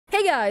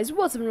Hey guys,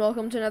 what's up and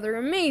welcome to another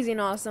amazing,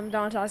 awesome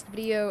Dontastic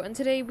video, and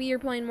today we are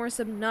playing more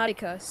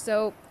Subnautica.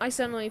 So, I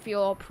suddenly feel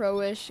all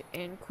pro-ish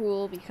and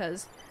cool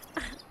because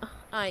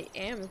I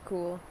am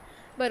cool.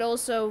 But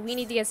also, we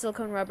need to get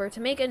silicone rubber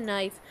to make a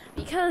knife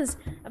because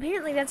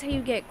apparently that's how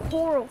you get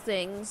coral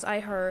things,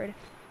 I heard.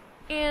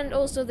 And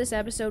also this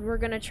episode, we're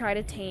gonna try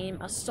to tame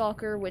a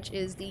stalker, which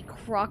is the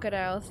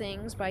crocodile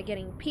things, by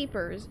getting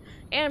peepers.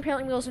 And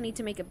apparently we also need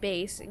to make a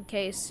base in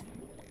case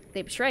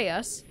they betray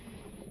us.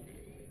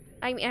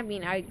 I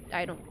mean,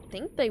 I don't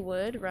think they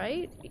would,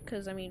 right?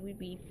 Because, I mean, we'd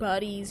be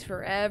buddies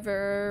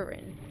forever,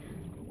 and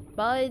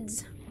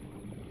buds.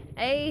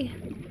 Hey?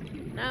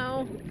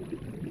 No?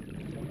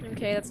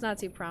 Okay, that's not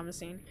too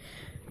promising.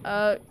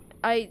 I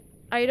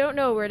don't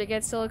know where to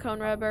get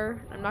silicone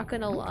rubber. I'm not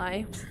gonna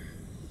lie.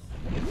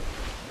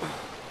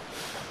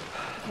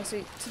 Okay,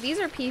 so these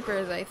are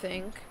peepers, I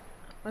think.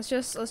 Let's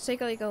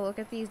take like a look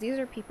at these. These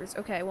are peepers.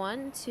 Okay,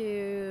 1,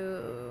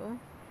 2...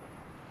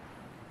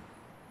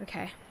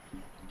 Okay.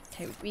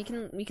 Okay, we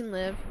can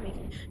live.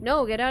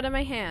 No, get out of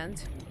my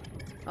hand.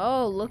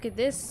 Oh, look at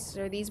this.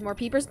 Are these more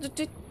peepers?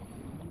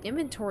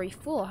 Inventory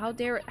full. How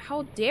dare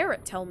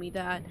it tell me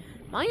that?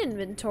 My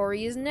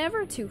inventory is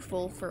never too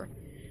full for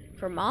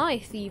my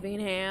thieving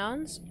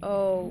hands.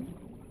 Oh,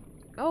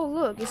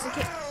 look, it's a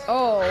kid.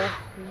 Oh,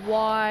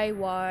 why?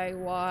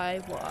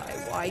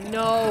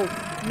 No.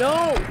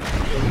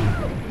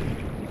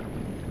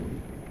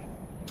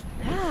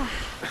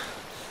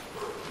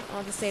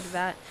 I'll just say to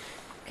that.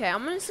 Okay,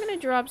 I'm just gonna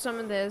drop some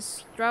of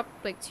this. Drop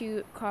like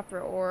 2 copper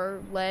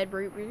ore, lead.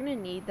 We're gonna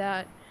need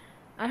that.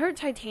 I heard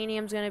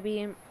titanium's gonna be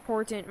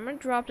important. I'm gonna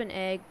drop an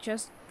egg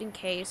just in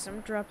case. I'm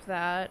gonna drop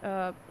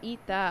that. Eat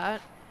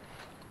that.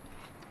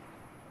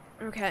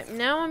 Okay,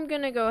 now I'm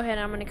gonna go ahead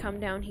and I'm gonna come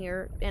down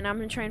here and I'm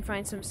gonna try and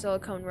find some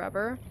silicone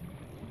rubber.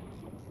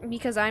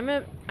 Because I am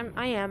a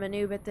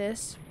noob at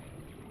this.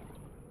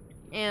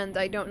 And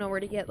I don't know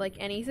where to get like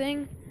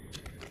anything.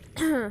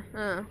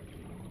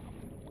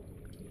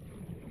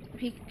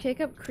 Pick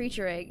up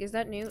creature egg. Is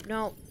that new?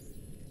 No,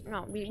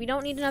 we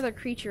don't need another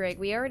creature egg.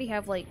 We already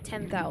have like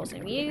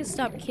 10,000. We need to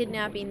stop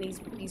kidnapping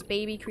these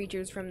baby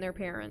creatures from their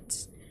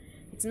parents.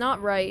 It's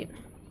not right,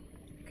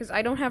 because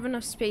I don't have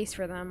enough space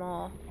for them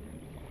all.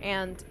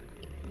 And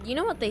you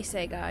know what they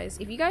say, guys?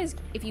 If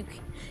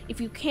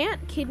you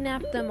can't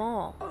kidnap them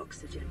all,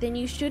 then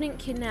you shouldn't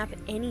kidnap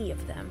any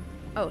of them.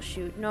 Oh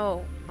shoot,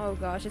 no. Oh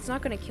gosh, it's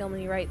not gonna kill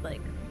me, right?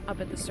 Like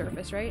up at the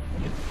surface, right?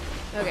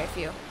 Okay,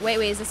 phew. Wait,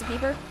 is this a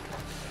peeper?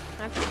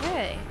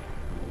 Okay.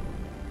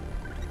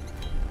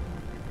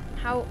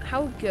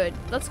 How good?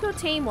 Let's go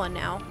tame one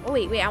now. Oh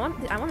wait, I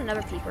want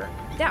another peeper.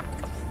 Yeah.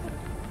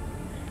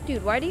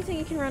 Dude, why do you think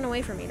you can run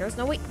away from me? There's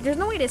no way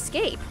to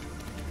escape.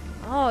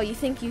 Oh, you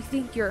think you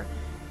can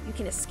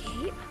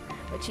escape?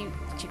 But you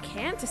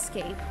can't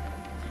escape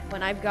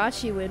when I've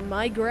got you in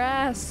my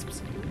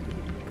grasps.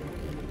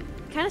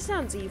 Kind of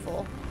sounds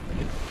evil.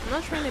 I'm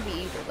not trying to be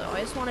evil though.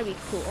 I just want to be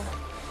cool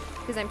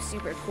because I'm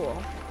super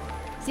cool.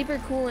 Super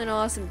cool and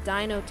awesome,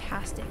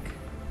 Dino-tastic.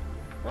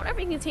 Whatever,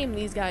 you can tame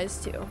these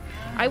guys too.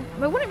 I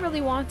wouldn't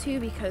really want to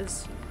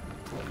because...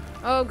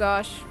 Oh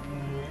gosh.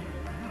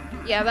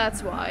 Yeah,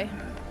 that's why.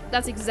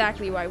 That's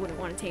exactly why I wouldn't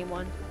want to tame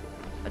one.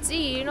 But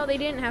see, you know, they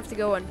didn't have to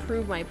go and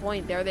prove my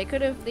point there. They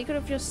could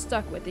have just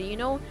stuck with it, you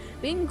know?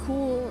 Being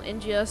cool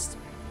and just...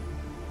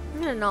 I'm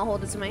gonna not hold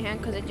this in my hand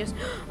because it just...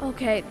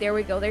 Okay, there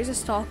we go. There's a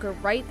stalker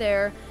right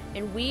there.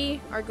 And we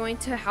are going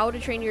to How to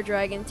Train Your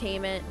Dragon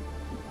tame it.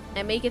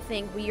 And make it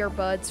think we are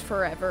buds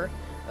forever.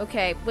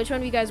 Okay, which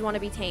one of you guys want to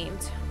be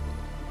tamed?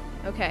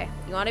 Okay,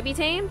 you want to be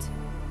tamed?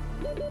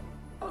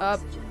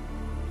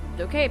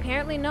 Okay,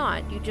 apparently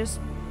not. You just...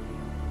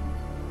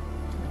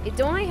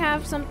 Don't I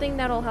have something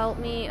that'll help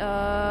me?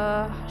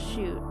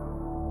 Shoot.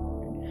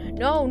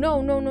 No.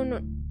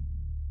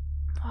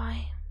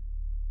 Why?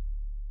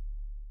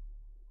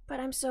 But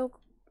I'm so...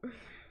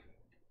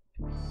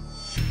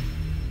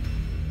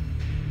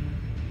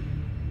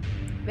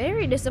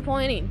 Very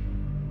disappointing.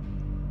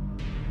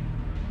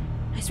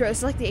 I swear,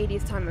 it's like the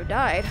 80th time I've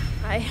died.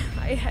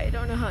 I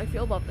don't know how I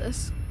feel about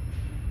this.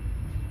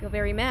 I feel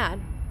very mad.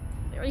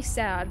 Very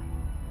sad.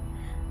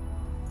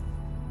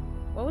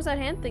 What was that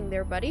hand thing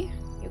there, buddy?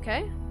 You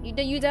okay?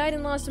 You died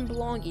and lost some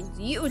belongings.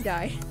 You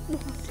died.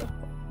 Lost some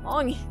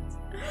belongings.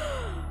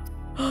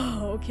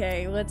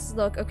 Okay, let's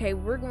look. Okay,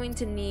 we're going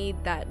to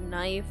need that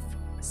knife.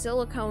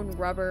 Silicone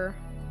rubber.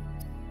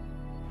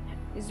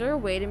 Is there a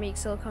way to make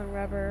silicone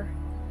rubber?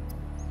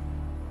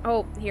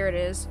 Oh, here it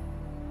is.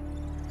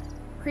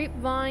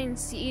 Creepvine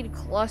seed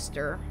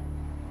cluster.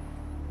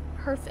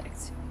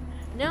 Perfect.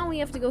 Now we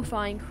have to go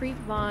find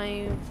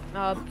creepvine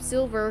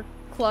silver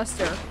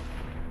cluster.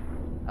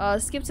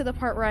 Skip to the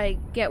part where I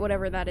get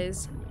whatever that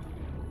is.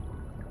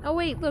 Oh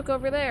wait, look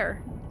over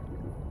there.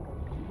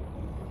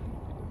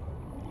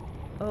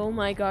 Oh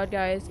my god,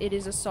 guys, it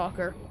is a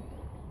stalker.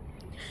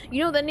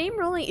 You know, the name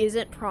really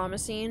isn't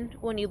promising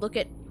when you look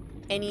at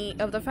any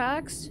of the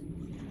facts.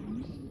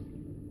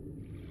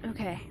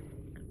 Okay.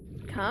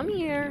 Come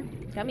here.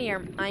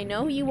 I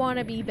know you want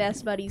to be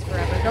best buddies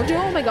forever. Don't you?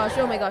 Oh my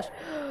gosh.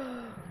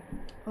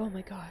 Oh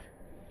my god.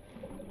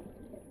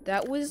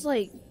 That was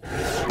like...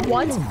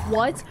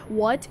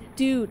 What?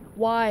 Dude,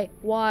 why?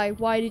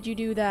 Why did you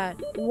do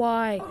that?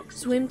 Why?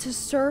 Swim to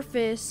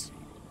surface.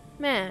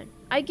 Man,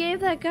 I gave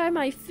that guy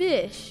my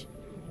fish.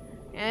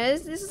 And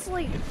this is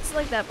like, it's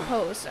like that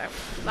post.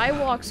 I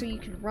walk so you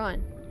could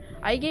run.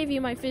 I gave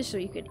you my fish so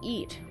you could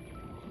eat.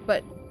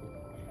 But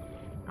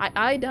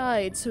I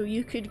died so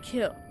you could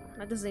kill.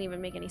 That doesn't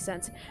even make any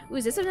sense. Ooh,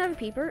 is this another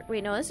peeper?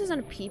 Wait, no, this isn't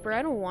a peeper.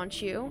 I don't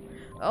want you.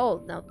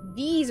 Oh, no,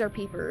 these are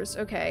peepers.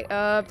 Okay,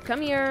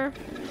 come here.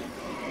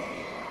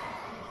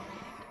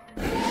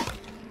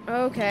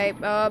 Okay,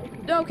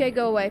 okay,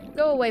 go away.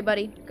 Go away,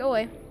 buddy. Go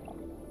away.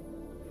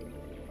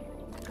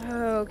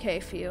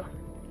 Okay, phew.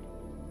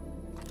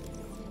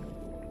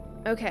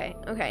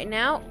 Okay,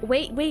 now,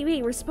 wait,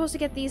 we're supposed to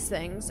get these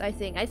things, I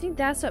think. I think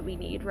that's what we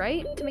need,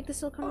 right? To make the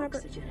silicone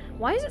rubber.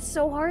 Why is it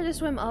so hard to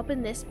swim up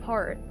in this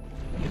part?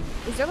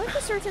 Is there like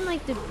a certain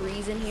like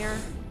debris in here?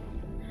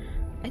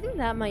 I think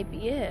that might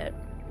be it.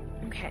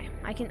 Okay,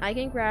 I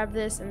can grab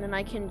this and then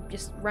I can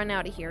just run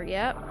out of here,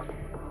 yep.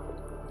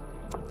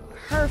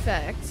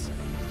 Perfect.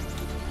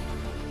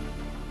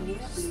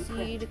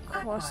 Seed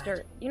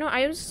cluster. You know,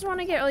 I just want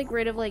to get like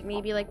rid of like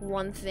maybe like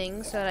one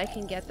thing so that I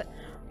can get the...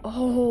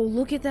 Oh,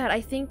 look at that.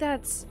 I think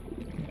that's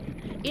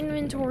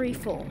inventory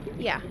full.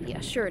 Yeah,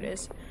 sure it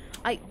is.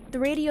 The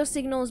radio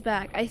signal is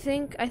back. I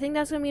think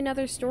that's gonna be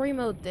another story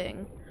mode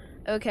thing.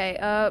 Okay,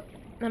 I'm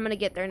gonna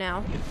get there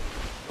now.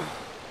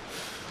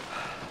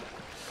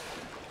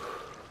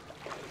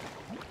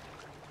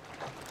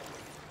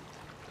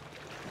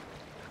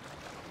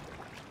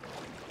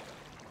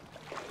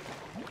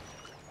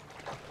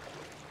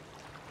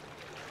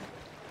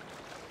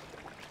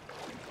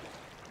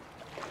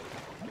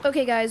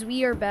 Okay guys,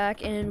 we are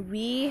back and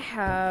we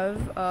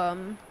have,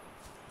 well,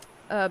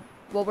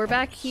 we're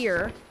back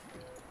here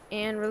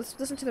and let's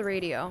listen to the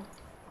radio.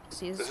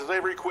 This is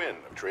Avery Quinn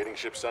of Trading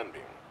Ship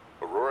Sunbeam.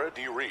 Aurora,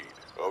 do you read?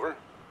 Over?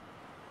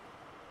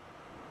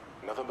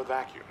 Nothing but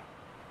vacuum.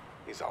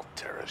 These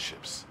Altera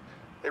ships.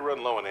 They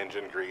run low on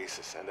engine grease,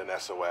 send an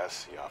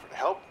SOS, you offer to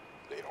help,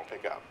 they don't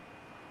pick up.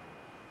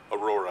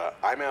 Aurora,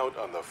 I'm out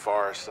on the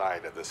far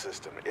side of the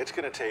system. It's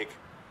gonna take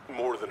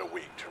more than a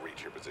week to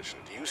reach your position.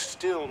 Do you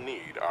still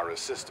need our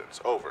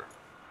assistance? Over.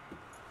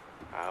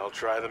 I'll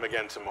try them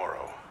again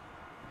tomorrow.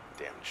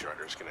 Damn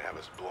charter's gonna have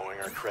us blowing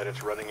our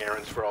credits running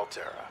errands for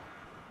Altera.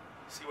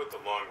 See what the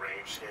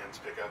long-range scans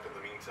pick up in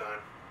the meantime.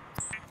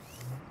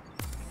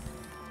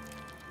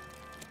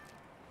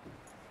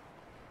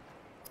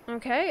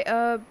 Okay,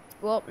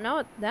 well,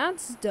 now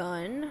that's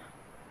done.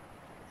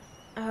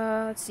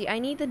 Let's see, I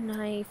need the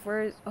knife.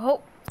 Where's...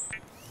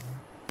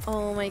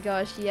 Oh my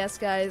gosh, yes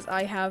guys,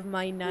 I have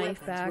my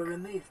knife back. Weapons were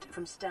removed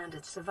from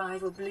standard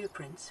survival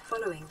blueprints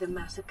following the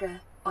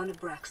massacre on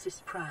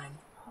Abraxas Prime.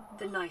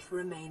 The knife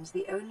remains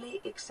the only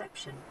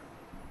exception.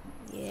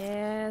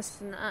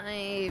 Yes,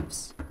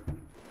 knives.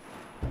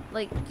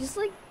 Like, just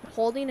like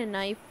holding a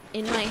knife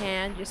in my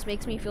hand just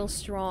makes me feel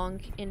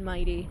strong and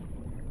mighty.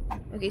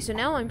 Okay, so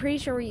now I'm pretty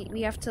sure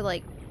we have to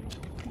like...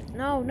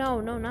 No,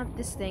 not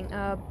this thing.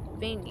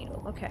 Vein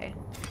needle, okay.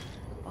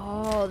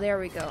 Oh, there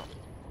we go.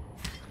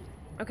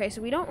 Okay,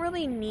 so we don't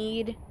really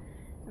need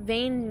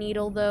vein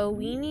needle though.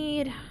 We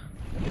need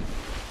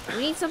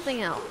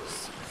something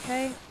else.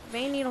 Okay,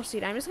 vein needle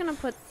seed. I'm just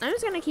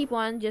gonna keep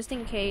one just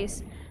in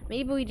case.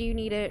 Maybe we do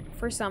need it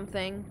for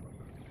something.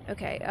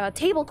 Okay,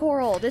 table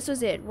coral. This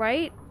was it,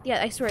 right?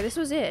 Yeah, I swear this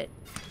was it.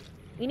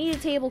 We need a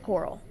table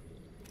coral.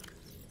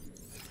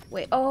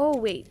 Wait. Oh,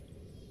 wait.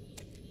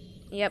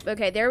 Yep.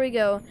 Okay, there we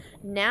go.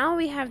 Now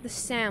we have the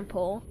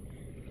sample,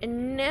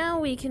 and now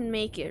we can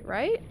make it,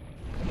 right?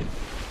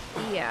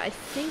 Yeah, I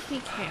think we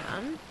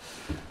can.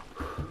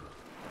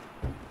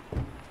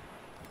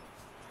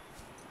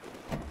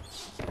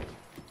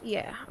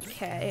 Yeah,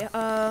 okay,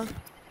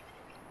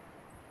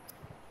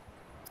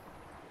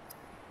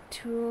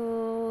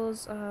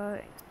 tools,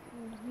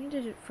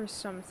 needed it for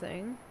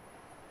something.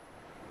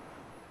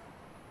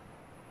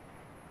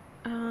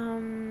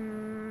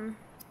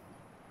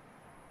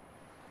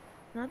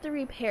 Not the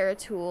repair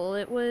tool,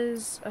 it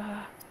was,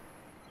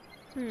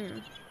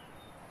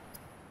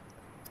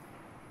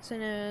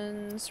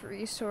 Synonyms,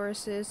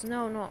 resources.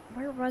 No,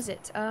 where was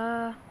it?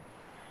 There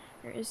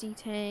is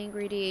E-tank,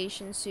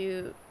 radiation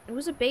suit. It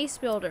was a base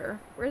builder.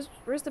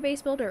 Where's the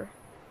base builder?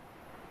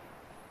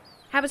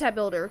 Habitat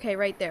builder. Okay,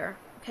 right there.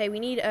 Okay, we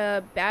need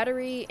a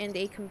battery and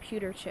a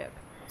computer chip.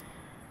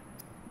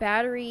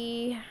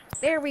 Battery.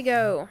 There we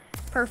go.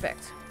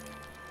 Perfect.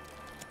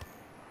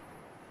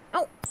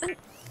 Oh,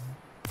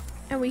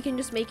 and we can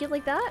just make it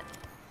like that?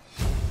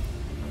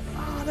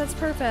 Oh, that's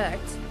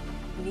perfect.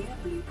 New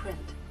blueprint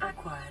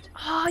acquired.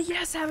 Oh,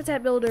 yes,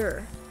 habitat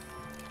builder.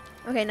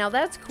 Okay, now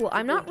that's cool.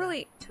 I'm not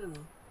really... Tool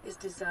is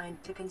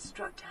designed to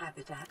construct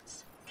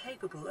habitats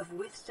capable of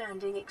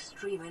withstanding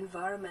extreme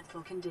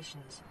environmental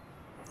conditions.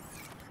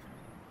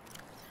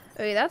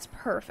 Okay, that's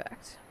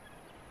perfect.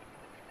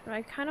 But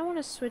I kind of want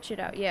to switch it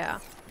out. Yeah.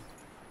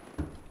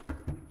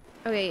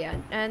 Okay, yeah.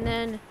 And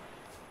then...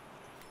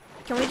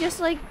 Can we just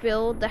like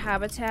build the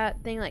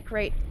habitat thing like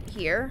right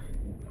here?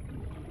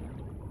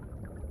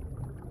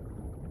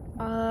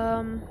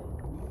 How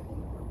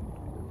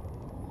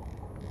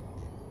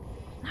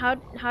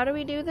do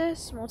we do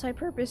this?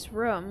 Multi-purpose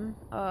room.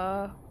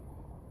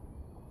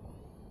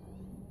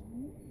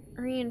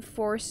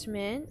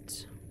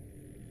 Reinforcement.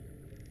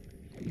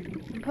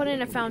 Put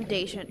in a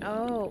foundation.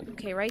 Oh,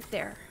 okay, right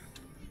there.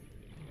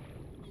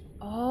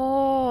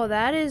 Oh,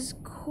 that is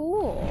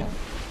cool.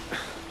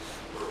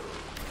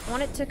 I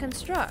want it to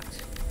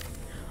construct.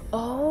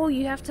 Oh,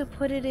 you have to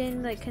put it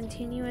in like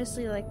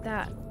continuously like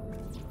that.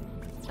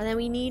 And then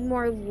we need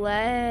more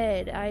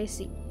lead. I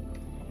see.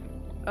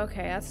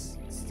 Okay,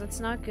 that's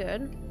not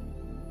good.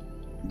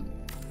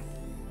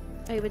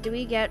 Hey, but do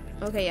we get...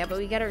 Okay, yeah, but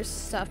we get our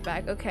stuff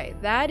back. Okay,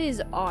 that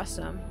is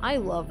awesome. I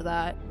love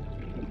that.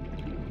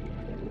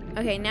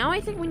 Okay, now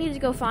I think we need to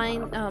go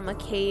find a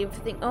cave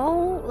thing.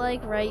 Oh,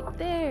 like right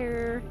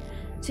there.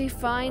 To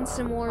find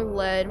some more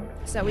lead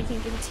so that we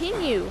can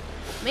continue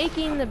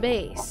making the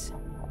base.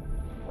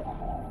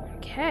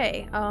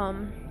 Okay,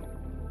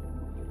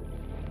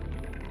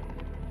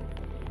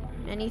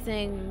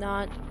 anything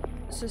not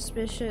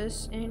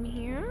suspicious in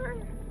here?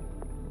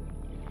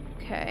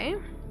 Okay.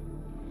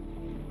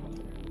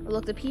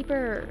 Look, the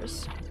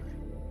peepers.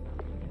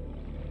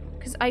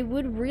 Because I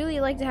would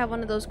really like to have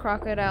one of those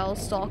crocodile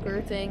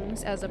stalker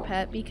things as a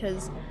pet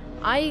because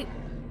I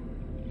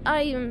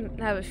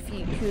have a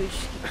huge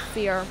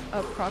fear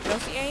of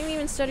crocodiles. I'm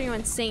even studying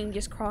on saying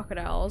just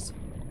crocodiles.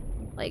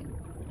 Like,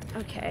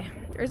 okay,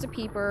 there's a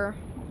peeper.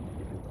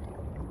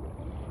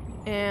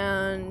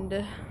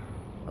 And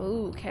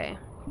okay.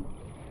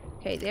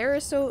 Okay,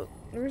 there's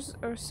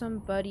some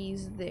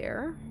buddies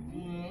there.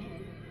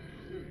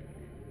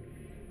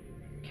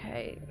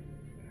 Okay.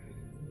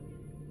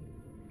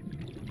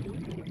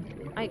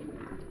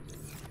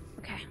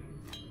 Okay.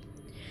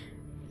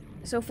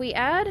 So if we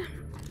add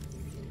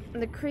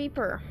the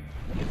creeper,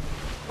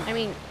 I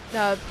mean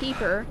the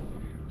peeper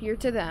here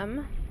to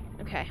them.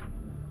 Okay.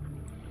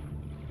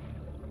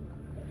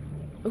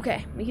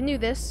 Okay, we can do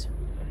this.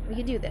 We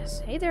can do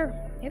this. Hey there,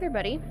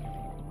 buddy.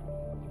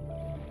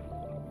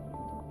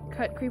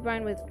 Cut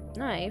creepvine with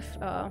knife.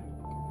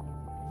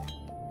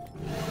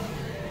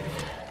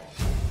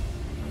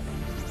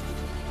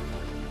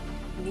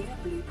 New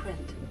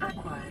blueprint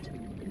acquired.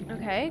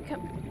 Okay,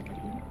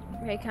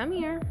 come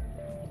here.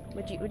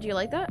 Would you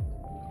like that?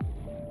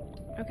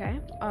 Okay.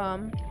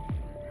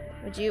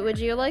 Would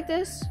you like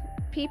this,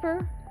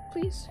 peeper?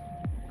 Please?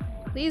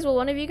 Please, will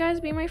one of you guys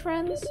be my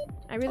friends?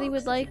 I really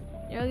would like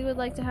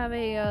to have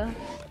a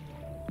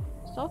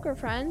stalker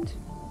friend.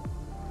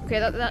 Okay,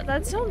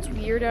 that sounds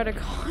weird out of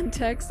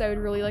context. I would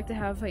really like to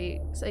have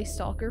a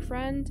stalker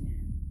friend.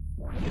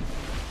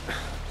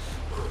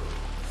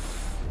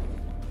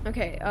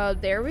 Okay,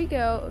 there we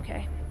go.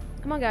 Okay.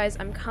 Come on, guys.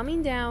 I'm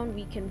coming down.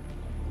 We can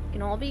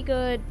all be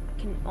good.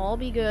 Can all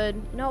be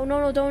good. No,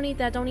 don't eat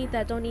that. Don't eat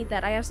that. Don't eat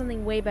that. I have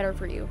something way better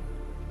for you.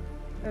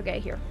 Okay,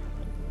 here.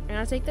 You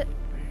wanna take that?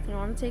 You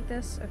wanna take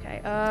this?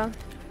 Okay,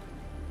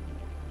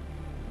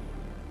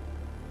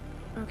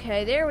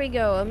 okay, there we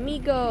go.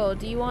 Amigo,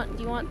 do you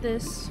want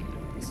this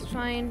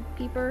fine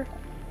peeper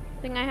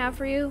thing I have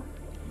for you?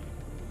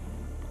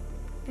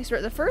 I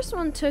swear, the first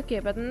one took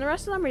it, but then the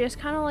rest of them are just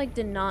kind of like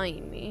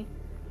denying me.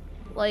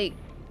 Like,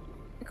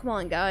 come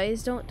on,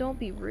 guys, don't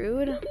be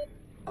rude.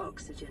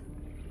 Oxygen.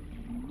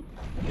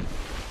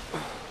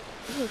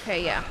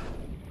 Okay, yeah.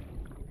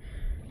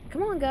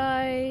 Come on,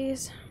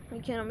 guys. We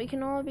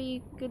can all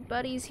be good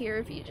buddies here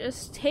if you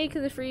just take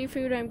the free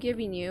food I'm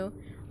giving you.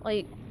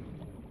 Like,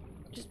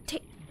 just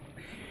take.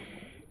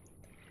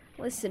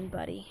 Listen,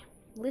 buddy.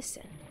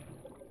 Listen.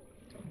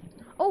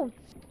 Oh,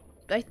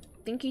 I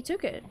think he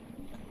took it.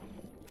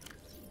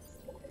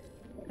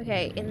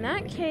 Okay, in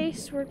that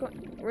case, we're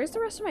going. Where's the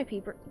rest of my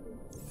peeper?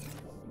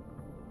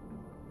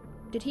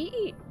 Did he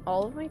eat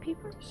all of my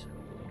peepers?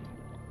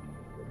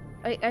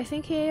 I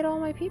think he ate all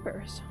my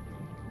peepers.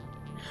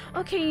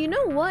 Okay, you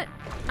know what?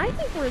 I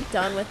think we're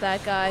done with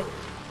that guy.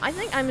 I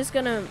think I'm just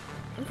gonna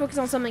focus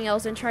on something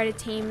else and try to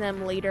tame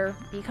them later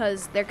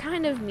because they're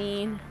kind of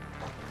mean.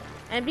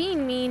 And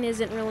being mean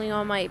isn't really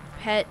on my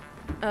pet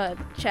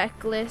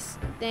checklist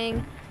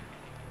thing.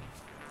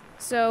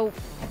 So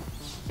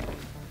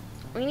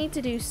we need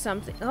to do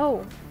something.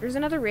 Oh, there's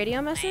another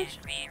radio message?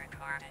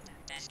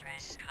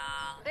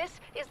 This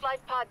is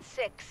LifePod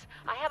 6.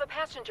 I have a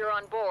passenger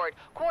on board.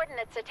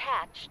 Coordinates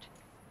attached.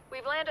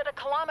 We've landed a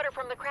kilometer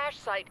from the crash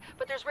site,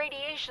 but there's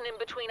radiation in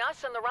between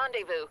us and the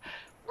rendezvous.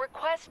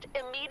 Request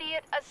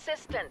immediate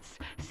assistance.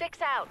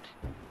 6 out.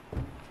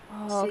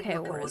 Oh, okay,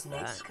 Signal where is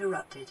coordinates that?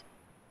 corrupted.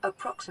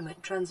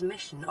 Approximate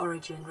transmission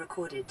origin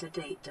recorded to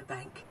data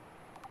bank.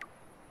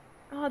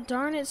 Oh,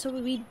 darn it, so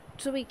we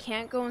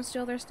can't go and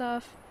steal their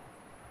stuff?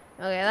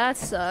 Okay, that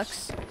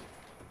sucks. I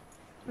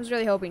was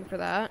really hoping for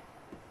that.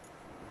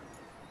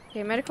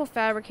 Okay, medical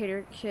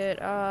fabricator kit.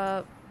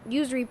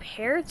 Use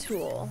repair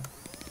tool.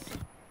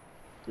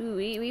 Ooh,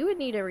 we would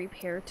need a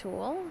repair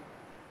tool.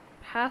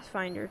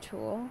 Pathfinder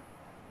tool.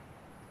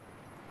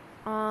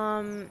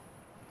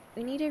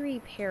 We need a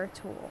repair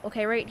tool.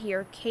 Okay, right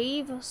here.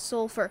 Cave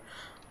sulfur.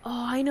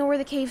 Oh, I know where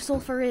the cave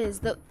sulfur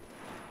is.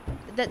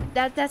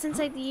 That's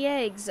inside the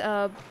eggs.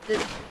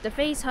 The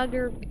face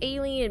hugger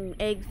alien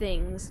egg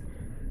things.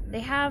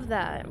 They have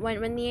that.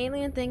 When the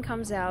alien thing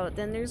comes out,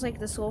 then there's like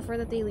the sulfur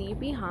that they leave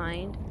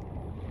behind.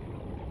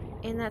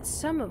 And that's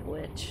some of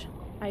which,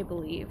 I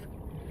believe.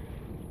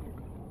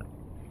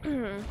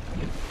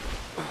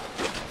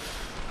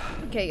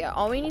 Okay, yeah,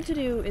 all we need to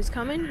do is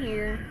come in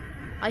here.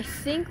 I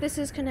think this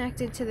is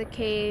connected to the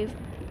cave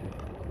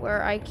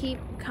where I keep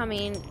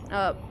coming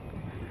up.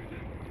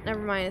 Never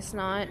mind, it's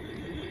not.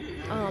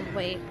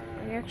 Wait.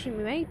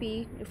 We might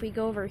be if we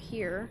go over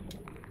here.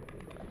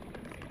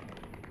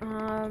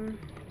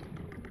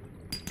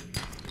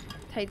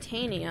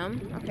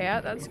 Titanium. Okay,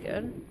 that's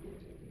good.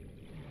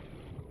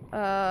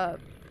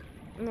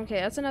 Okay,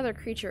 that's another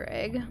creature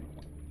egg.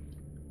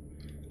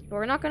 But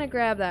we're not gonna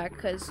grab that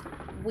because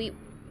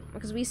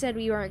we said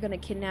we weren't gonna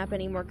kidnap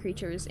any more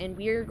creatures, and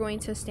we're going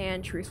to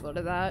stand truthful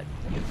to that.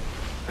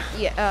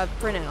 Yeah,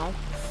 for now,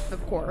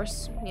 of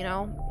course, you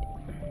know.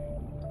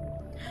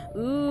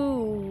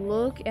 Ooh,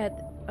 look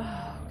at.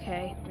 Oh,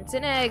 okay, it's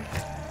an egg.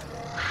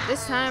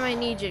 This time I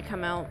need you to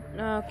come out.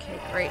 Okay,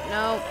 great.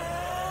 No.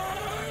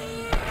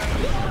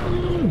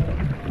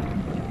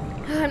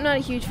 I'm not a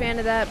huge fan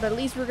of that, but at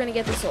least we're gonna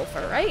get the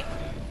sulfur, right?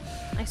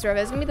 I swear,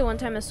 if it's gonna be the one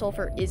time the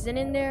sulfur isn't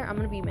in there, I'm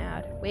gonna be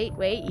mad. Wait,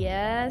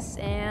 yes,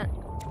 and...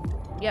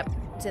 Yep,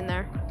 it's in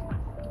there.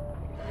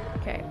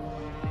 Okay.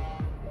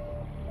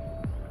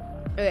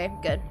 Okay,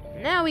 good.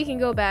 Now we can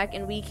go back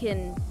and we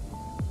can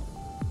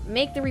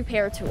make the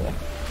repair tool.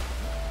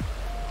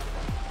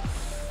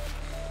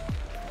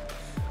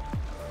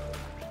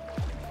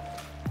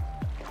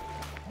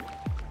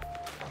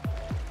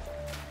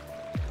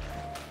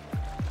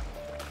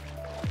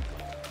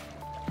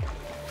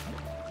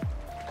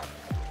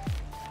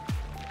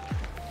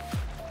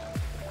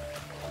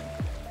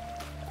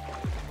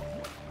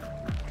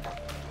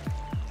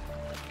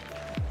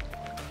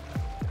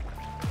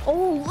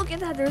 Oh, look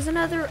at that. There's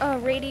another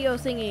radio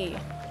thingy.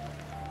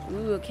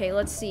 Ooh, okay,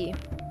 let's see.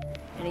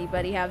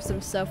 Anybody have some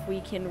stuff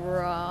we can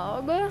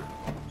rob?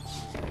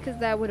 Because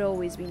that would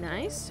always be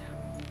nice.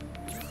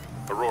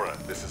 Aurora,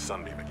 this is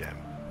Sunbeam again.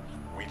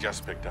 We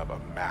just picked up a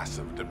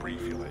massive debris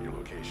field at your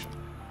location.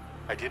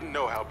 I didn't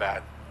know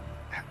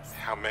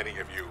how many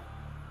of you...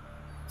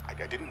 I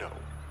didn't know.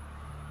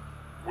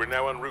 We're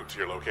now en route to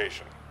your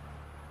location.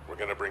 We're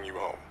gonna bring you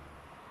home.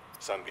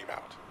 Sunbeam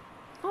out.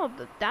 Oh,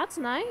 that's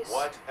nice.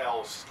 What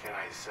else can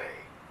I say?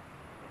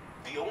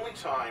 The only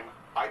time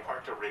I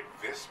parked a rig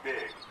this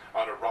big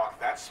on a rock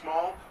that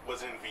small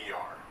was in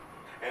VR.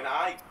 And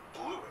I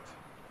blew it.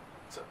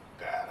 It's a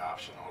bad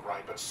option, all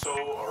right, but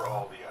so are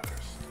all the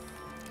others.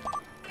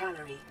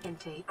 Calorie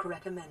intake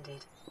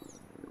recommended.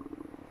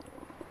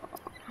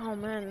 Oh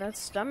man,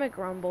 that's stomach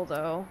rumble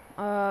though.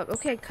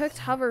 Okay, cooked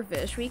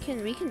hoverfish. We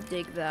can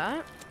dig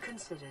that.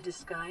 Consider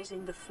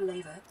disguising the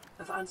flavor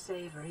of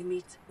unsavory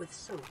meats with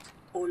salt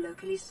or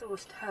locally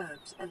sourced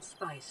herbs and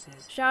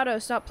spices. Shadow,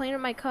 stop playing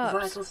with my cups.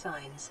 Vital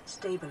signs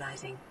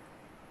stabilizing.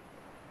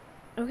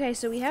 Okay,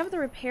 so we have the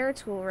repair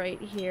tool right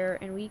here,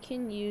 and we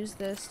can use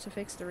this to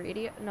fix the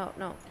radio. No.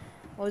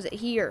 What was it?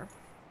 Here.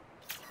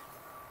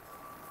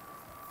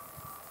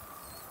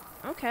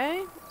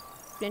 Okay.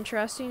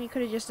 Interesting. You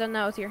could have just done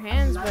that with your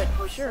hands, but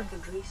sure.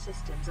 Secondary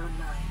systems online,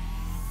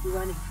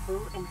 running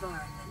full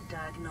environment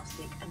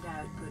diagnostic and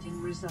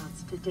outputting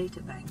results to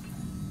databank.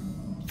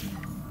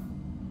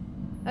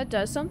 That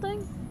does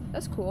something?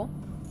 That's cool.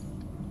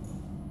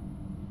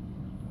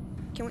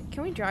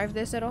 Can we drive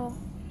this at all?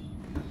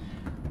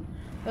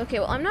 Okay,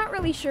 well, I'm not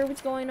really sure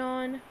what's going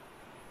on.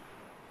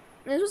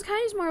 This was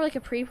kind of more like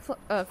a free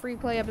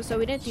play episode.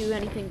 We didn't do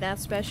anything that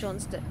special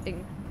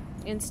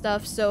and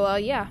stuff. So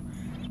yeah,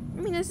 I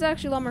mean, this is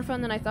actually a lot more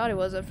fun than I thought it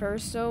was at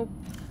first. So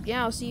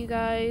yeah, I'll see you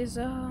guys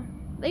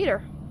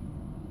later.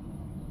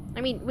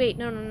 I mean, wait,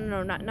 no,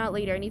 not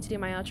later. I need to do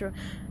my outro.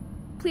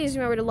 Please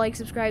remember to like,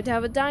 subscribe, to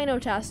have a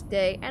dino-tastic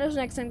day. And until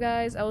next time,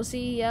 guys, I will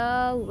see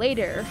ya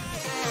later.